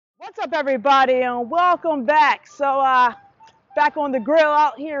What's up, everybody, and welcome back. So, back on the grill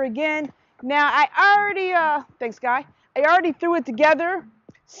out here again. Now, I already, thanks, Guy. I already threw it together.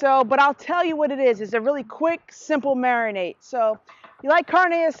 So, but I'll tell you what it is. It's a really quick, simple marinade. So, you like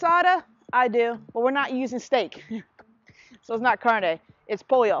carne asada? I do, but we're not using steak. So it's not carne. It's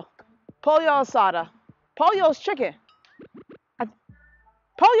pollo. Pollo asada. Pollo is chicken.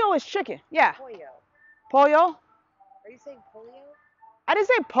 Pollo is chicken. Yeah. Pollo. Pollo? Are you saying polio? I didn't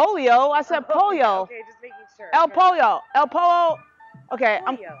say polio. I said pollo. Okay, just making sure. El pollo. El pollo. Okay.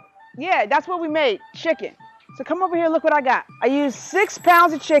 Pollo. Yeah, that's what we made. Chicken. So come over here, look what I got. I used 6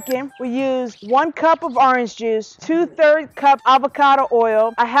 pounds of chicken. We used 1 cup of orange juice, 2/3 cup avocado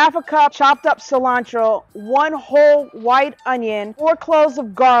oil, a 1/2 cup chopped up cilantro, 1 whole white onion, 4 cloves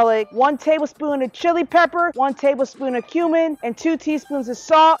of garlic, 1 tablespoon of chili pepper, 1 tablespoon of cumin, and 2 teaspoons of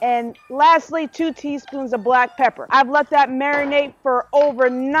salt, and lastly 2 teaspoons of black pepper. I've let that marinate for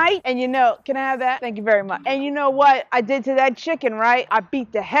overnight, and you know, can I have that? Thank you very much. And you know what I did to that chicken, right? I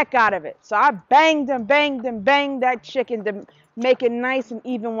beat the heck out of it. So I banged and banged and banged that chicken to make it nice and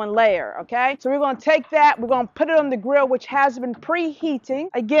even one layer, okay? So we're gonna take that, we're gonna put it on the grill, which has been preheating.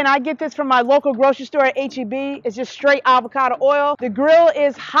 Again, I get this from my local grocery store at H-E-B. It's just straight avocado oil. The grill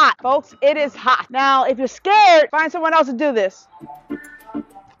is hot, folks. It is hot. Now, if you're scared, find someone else to do this.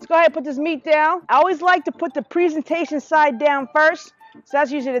 Let's go ahead and put this meat down. I always like to put the presentation side down first. So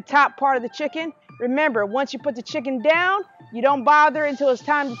that's usually the top part of the chicken. Remember, once you put the chicken down, you don't bother until it's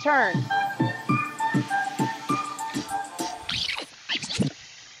time to turn.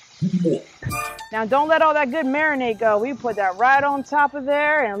 Now don't let all that good marinade go. We put that right on top of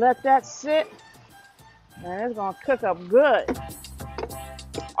there and let that sit. And it's gonna cook up good.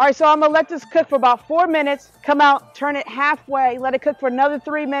 All right, so I'm gonna let this cook for about 4 minutes. Come out, turn it halfway, let it cook for another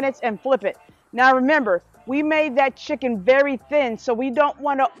 3 minutes and flip it. Now remember, we made that chicken very thin, so we don't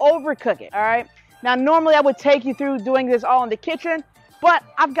wanna overcook it, all right? Now normally I would take you through doing this all in the kitchen, but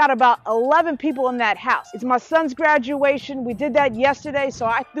I've got about 11 people in that house. It's my son's graduation. We did that yesterday, so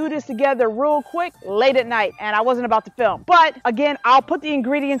I threw this together real quick late at night, and I wasn't about to film. But again, I'll put the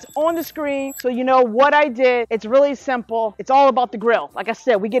ingredients on the screen so you know what I did. It's really simple. It's all about the grill. Like I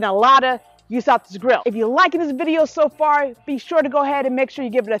said, we're getting a lot of use out this grill. If you're liking this video so far, be sure to go ahead and make sure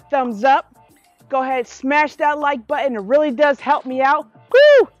you give it a thumbs up. Go ahead, smash that like button. It really does help me out.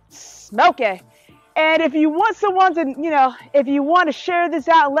 Woo! Smoky. And if you want someone to, you know, if you want to share this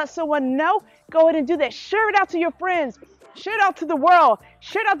out and let someone know, go ahead and do that. Share it out to your friends. Share it out to the world.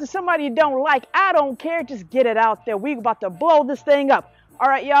 Share it out to somebody you don't like. I don't care. Just get it out there. We're about to blow this thing up. All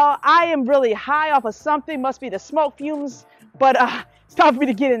right, y'all. I am really high off of something. Must be the smoke fumes. But it's time for me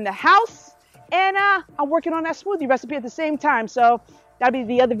to get in the house. And I'm working on that smoothie recipe at the same time. So that'll be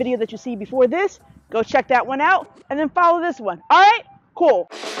the other video that you see before this. Go check that one out. And then follow this one. All right? Cool.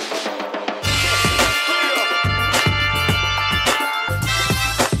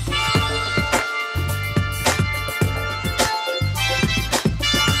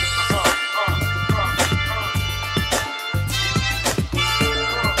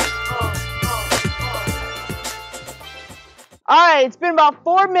 All right, it's been about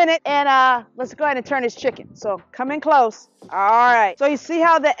 4 minutes, and let's go ahead and turn this chicken. So come in close. All right, so you see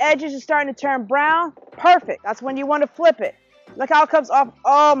how the edges are starting to turn brown? Perfect. That's when you want to flip it. Look how it comes off.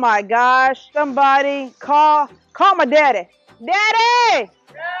 Oh my gosh! Somebody call my daddy. Daddy!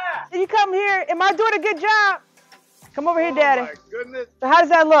 Yeah! Did you come here? Am I doing a good job? Come over here, Daddy. Oh my goodness. So how does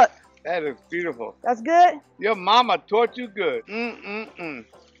that look? That is beautiful. That's good? Your mama taught you good.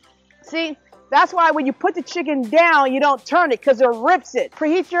 See? That's why when you put the chicken down, you don't turn it because it rips it.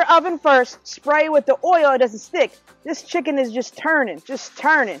 Preheat your oven first. Spray with the oil. It doesn't stick. This chicken is just turning. Just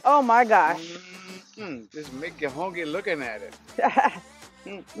turning. Oh, my gosh. Just make you hungry looking at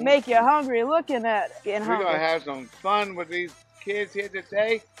it. Make you hungry looking at it. Getting We're hungry. going to have some fun with these kids here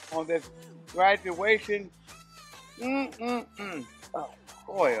today on this graduation. Oh,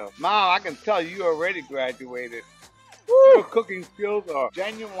 boy. Mom, I can tell you already graduated. Woo. Your cooking skills are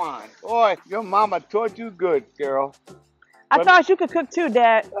genuine. Boy, your mama taught you good, girl. I thought you could cook too,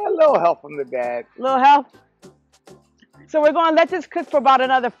 Dad. A little help from the dad. Little help. So we're going to let this cook for about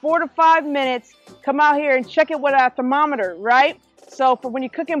another 4 to 5 minutes. Come out here and check it with a thermometer, right? So for when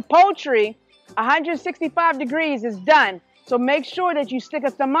you're cooking poultry, 165 degrees is done. So make sure that you stick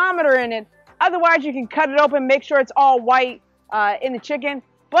a thermometer in it. Otherwise, you can cut it open, make sure it's all white in the chicken.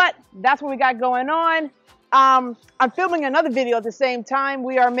 But that's what we got going on. I'm filming another video at the same time.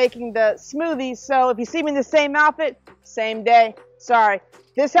 We are making the smoothies. So if you see me in the same outfit, same day, Sorry.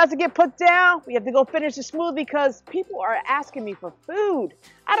 This has to get put down. We have to go finish the smoothie because people are asking me for food.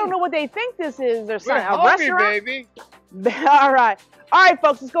 I don't know what they think this is. There's We're a hungry, restaurant. baby. All right. All right,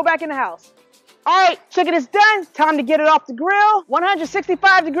 folks, let's go back in the house. All right, chicken is done. Time to get it off the grill.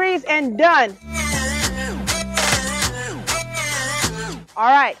 165 degrees and done. All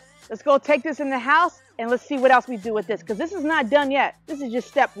right, let's go take this in the house and let's see what else we do with this because this is not done yet. This is just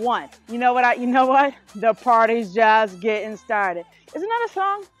step one. You know what? The party's just getting started. Isn't that a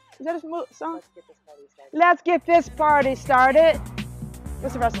song? Is that a song? Let's get this party started.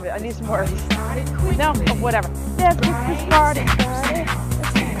 What's the rest of it? I need some more. No? Oh, whatever. Let's get this party started.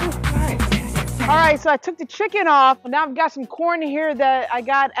 All right, so I took the chicken off. Now I've got some corn here that I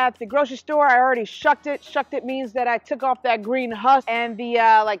got at the grocery store. I already shucked it. Shucked it means that I took off that green husk and the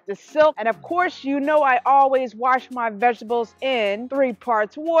like the silk. And of course, you know I always wash my vegetables in 3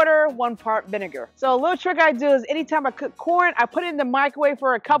 parts water, 1 part vinegar. So a little trick I do is anytime I cook corn, I put it in the microwave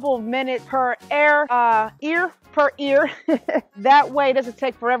for a couple of minutes per ear. That way it doesn't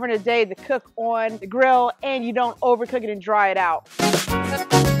take forever and a day to cook on the grill and you don't overcook it and dry it out.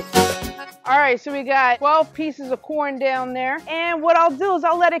 All right, so we got 12 pieces of corn down there. And what I'll do is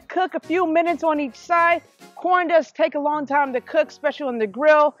I'll let it cook a few minutes on each side. Corn does take a long time to cook, especially on the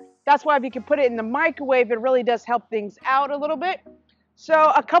grill. That's why if you can put it in the microwave, it really does help things out a little bit.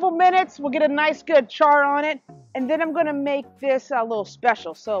 So a couple minutes, we'll get a nice good char on it. And then I'm gonna make this a little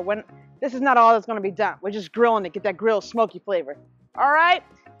special. So this is not all that's gonna be done. We're just grilling it, get that grilled smoky flavor. All right,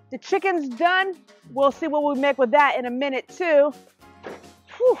 the chicken's done. We'll see what we make with that in a minute too.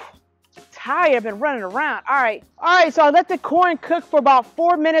 Whew. Tired, I've been running around. All right, so I let the corn cook for about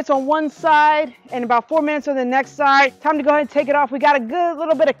 4 minutes on one side and about 4 minutes on the next side. Time to go ahead and take it off. We got a good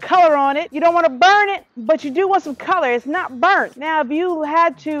little bit of color on it. You don't want to burn it, but you do want some color. It's not burnt. Now, if you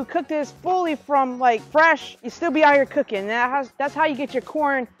had to cook this fully from like fresh, you still be out here cooking. That's how you get your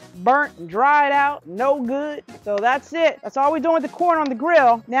corn burnt and dried out. No good. So that's it. That's all we're doing with the corn on the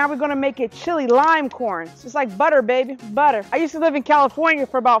grill. Now we're gonna make it chili lime corn. It's just like butter, baby, butter. I used to live in California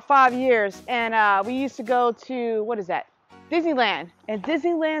for about 5 years. And we used to go to, what is that? Disneyland. And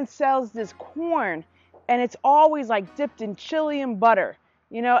Disneyland sells this corn and it's always like dipped in chili and butter,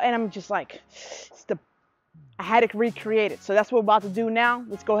 you know, and I'm just like, I had to recreate it. So that's what we're about to do now.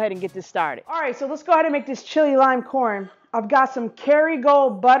 Let's go ahead and get this started. All right, so let's go ahead and make this chili lime corn. I've got some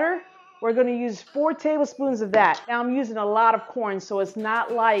Kerrygold butter. We're gonna use 4 tablespoons of that. Now I'm using a lot of corn, so it's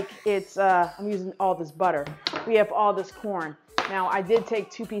not like it's, I'm using all this butter. We have all this corn. Now, I did take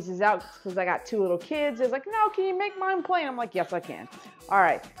 2 pieces out because I got 2 little kids. It's like, no, can you make mine plain? I'm like, yes, I can. All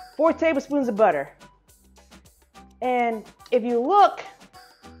right, 4 tablespoons of butter. And if you look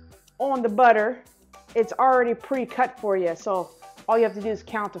on the butter, it's already pre-cut for you. So all you have to do is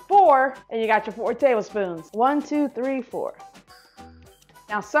count to 4 and you got your 4 tablespoons. 1, 2, 3, 4.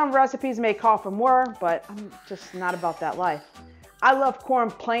 Now, some recipes may call for more, but I'm just not about that life. I love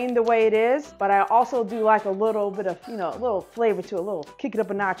corn plain the way it is, but I also do like a little bit of, you know, a little flavor to it, a little kick it up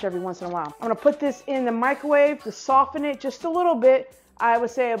a notch every once in a while. I'm gonna put this in the microwave to soften it just a little bit. I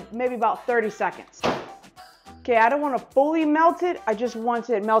would say maybe about 30 seconds. Okay, I don't want to fully melt it. I just want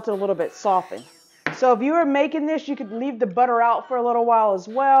it melted a little bit, softened. So if you were making this, you could leave the butter out for a little while as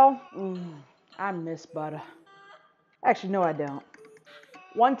well. I miss butter. Actually, no, I don't.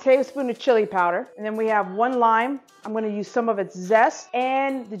 1 tablespoon of chili powder, and then we have 1 lime. I'm going to use some of its zest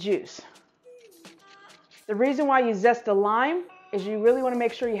and the juice. The reason why you zest the lime is you really want to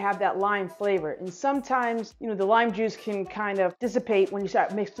make sure you have that lime flavor. And sometimes, you know, the lime juice can kind of dissipate when you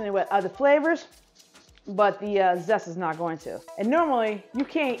start mixing it with other flavors, but the zest is not going to. And normally, you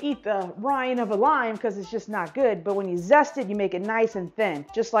can't eat the rind of a lime because it's just not good, but when you zest it, you make it nice and thin,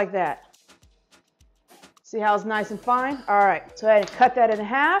 just like that. See how it's nice and fine? All right, so I cut that in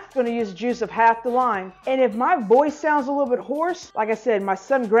half. I'm gonna use the juice of half the lime. And if my voice sounds a little bit hoarse, like I said, my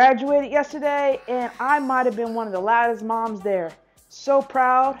son graduated yesterday and I might have been one of the loudest moms there. So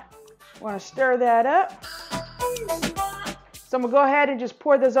proud. We're gonna stir that up. So I'm gonna go ahead and just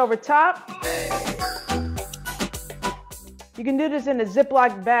pour this over top. You can do this in a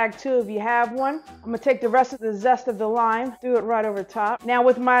Ziploc bag too if you have one. I'm gonna take the rest of the zest of the lime, do it right over top. Now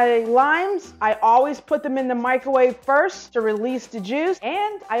with my limes, I always put them in the microwave first to release the juice,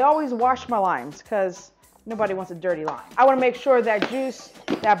 and I always wash my limes because nobody wants a dirty lime. I wanna make sure that juice,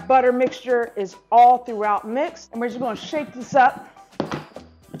 that butter mixture is all throughout mixed, and we're just gonna shake this up.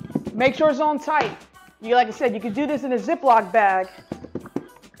 Make sure it's on tight. Like I said, you can do this in a Ziploc bag.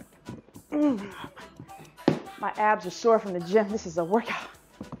 My abs are sore from the gym. This is a workout.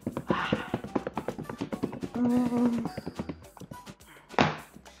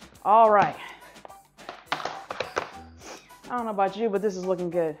 All right. I don't know about you, but this is looking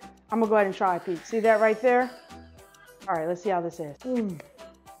good. I'm gonna go ahead and try it, Pete. See that right there? All right, let's see how this is.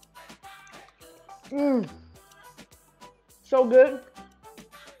 So good.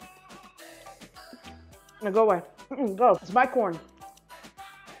 Now go away. Go. It's my corn.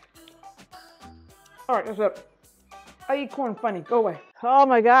 All right, that's it. I eat corn funny. Go away. Oh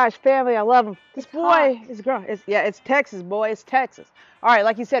my gosh, family, I love them. This boy is growing. It's Texas, boy. It's Texas. All right,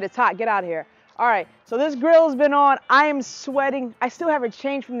 like you said, it's hot. Get out of here. All right, so this grill has been on. I am sweating. I still haven't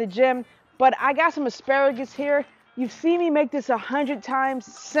changed from the gym, but I got some asparagus here. You've seen me make this 100 times.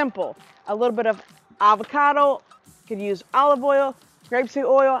 Simple. A little bit of avocado. You could use olive oil, grapeseed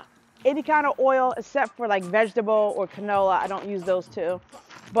oil, any kind of oil except for like vegetable or canola. I don't use those two.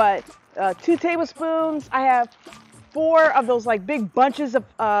 But 2 tablespoons. I have 4 of those like big bunches of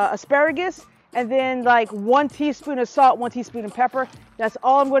asparagus, and then like 1 teaspoon of salt, 1 teaspoon of pepper. That's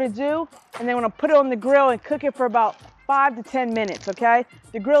all I'm going to do. And then I'm going to put it on the grill and cook it for about 5 to 10 minutes, okay?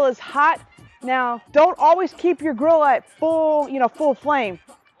 The grill is hot. Now, don't always keep your grill at full, full flame.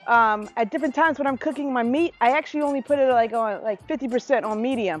 At different times when I'm cooking my meat, I actually only put it like on like 50% on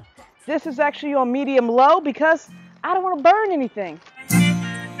medium. This is actually on medium low because I don't want to burn anything.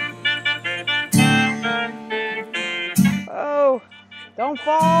 Oh, don't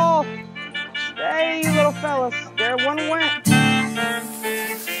fall. Stay, you little fellas. There one went.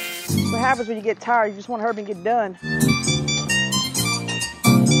 What happens when you get tired? You just want to hurry and get done.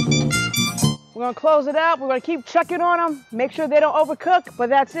 We're going to close it up. We're going to keep chucking on them. Make sure they don't overcook, but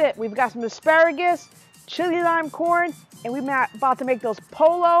that's it. We've got some asparagus, chili lime corn, and we're about to make those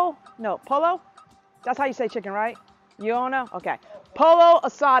polo? That's how you say chicken, right? You don't know? Okay. Pollo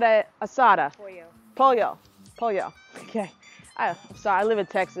Asada. Pollo. Okay. I'm sorry, I live in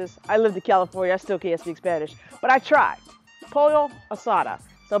Texas. I lived in California. I still can't speak Spanish, but I tried. Pollo Asada.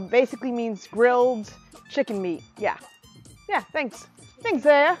 So basically means grilled chicken meat. Yeah, thanks. Thanks,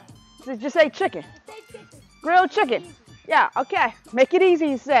 there. Just say chicken. Grilled chicken. Yeah, okay. Make it easy,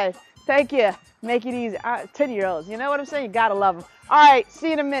 he said. Thank you. Make it easy. 10-year-olds, you know what I'm saying? You gotta love them. All right, see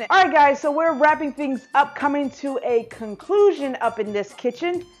you in a minute. All right, guys, so we're wrapping things up, coming to a conclusion up in this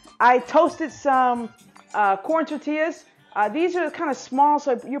kitchen. I toasted some corn tortillas. These are kind of small,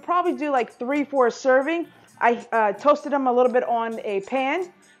 so you probably do like 3 for a serving. I toasted them a little bit on a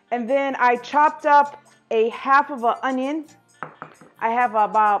pan, and then I chopped up a half of an onion. I have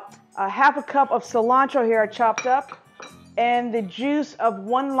about a half a cup of cilantro here I chopped up, and the juice of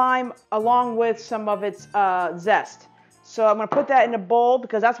 1 lime along with some of its zest. So I'm going to put that in a bowl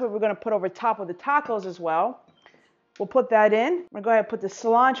because that's what we're going to put over top of the tacos as well. We'll put that in. I'm going to go ahead and put the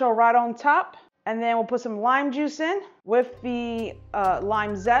cilantro right on top, and then we'll put some lime juice in with the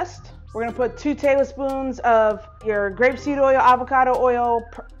lime zest. We're going to put 2 tablespoons of your grapeseed oil, avocado oil,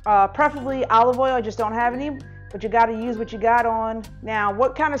 preferably olive oil. I just don't have any, but you got to use what you got on. Now,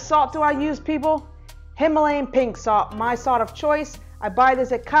 what kind of salt do I use, people? Himalayan pink salt, my salt of choice. I buy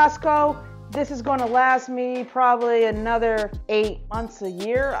this at Costco. This is going to last me probably another 8 months, a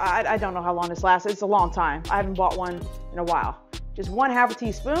year. I don't know how long this lasts. It's a long time. I haven't bought one in a while. Just 1/2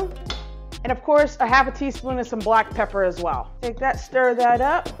 teaspoon. And of course, a 1/2 teaspoon of some black pepper as well. Take that, stir that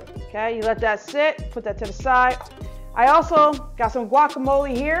up. Okay, you let that sit, put that to the side. I also got some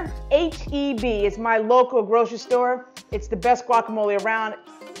guacamole here. H-E-B is my local grocery store. It's the best guacamole around,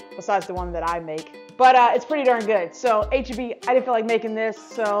 besides the one that I make. But it's pretty darn good. So H-E-B, I didn't feel like making this,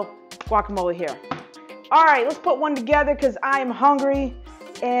 so guacamole here. All right, let's put one together because I'm hungry.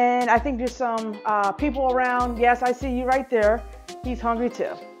 And I think there's some people around. Yes, I see you right there. He's hungry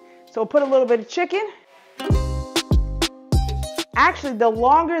too. So we'll put a little bit of chicken. Actually, the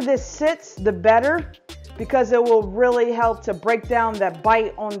longer this sits, the better, because it will really help to break down that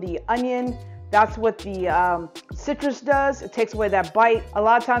bite on the onion. That's what the citrus does. It takes away that bite. A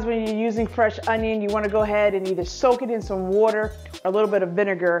lot of times when you're using fresh onion, you want to go ahead and either soak it in some water or a little bit of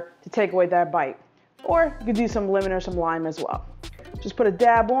vinegar to take away that bite. Or you could do some lemon or some lime as well. Just put a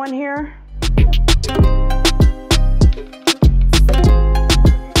dab on here.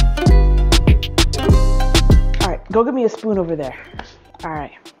 All right, go get me a spoon over there. All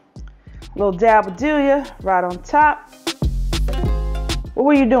right, a little dab will do ya, right on top. What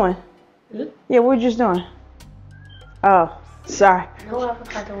were you doing? Yeah, what were you just doing? Oh, sorry. No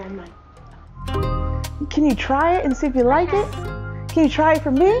avocado on mine. Can you try it and see if you like it? Can you try it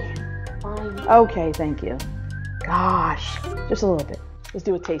for me? Fine. Okay, thank you. Gosh, just a little bit. Let's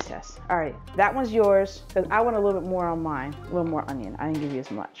do a taste test. All right, that one's yours, because I want a little bit more on mine, a little more onion. I didn't give you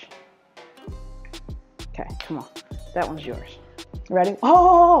as much. Okay, come on. That one's yours. Ready?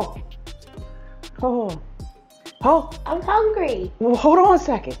 Oh! I'm hungry. Well, hold on a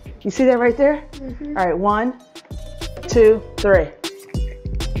second. You see that right there? Mm-hmm. All right, 1, 2, 3.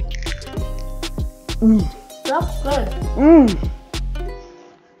 That's good.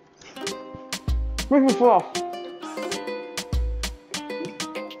 This is full.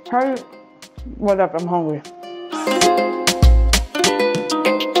 Hurry. Whatever, I'm hungry.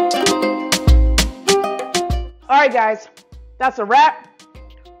 Alright guys, that's a wrap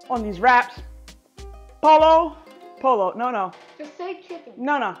on these wraps. Pollo, no. Just say chicken.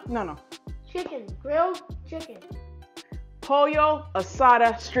 No. Chicken, grilled chicken. Pollo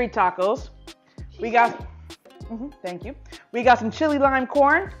Asada street tacos. We got, thank you. We got some chili lime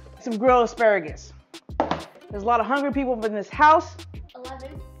corn, some grilled asparagus. There's a lot of hungry people in this house.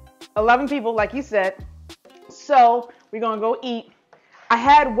 11 people, like you said. So we're gonna go eat. I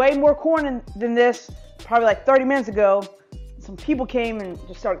had way more corn than this, probably like 30 minutes ago. Some people came and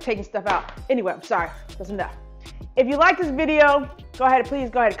just started taking stuff out. Anyway, I'm sorry, that's enough. If you like this video, please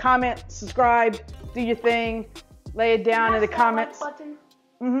go ahead and comment, subscribe, do your thing, lay it down in the comments. Like button.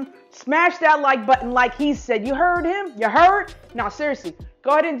 Smash that like button like he said. You heard him? You heard? No, seriously.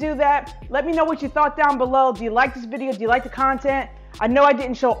 Go ahead and do that. Let me know what you thought down below. Do you like this video? Do you like the content? I know I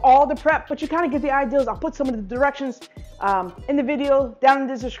didn't show all the prep, but you kind of get the ideas. I'll put some of the directions in the video, down in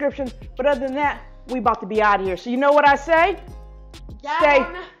the description. But other than that, we about to be out of here. So you know what I say?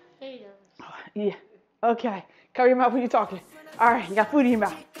 Yeah. Okay. Cover your mouth when you're talking. All right. You got food in your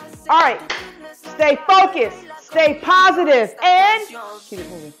mouth. All right. Stay focused. Stay positive, and keep it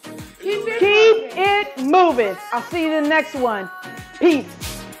moving. Keep it moving. I'll see you in the next one. Peace.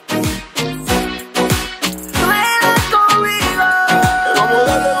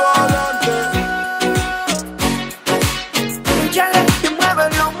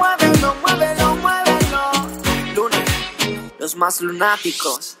 Los más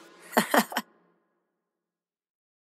lunáticos.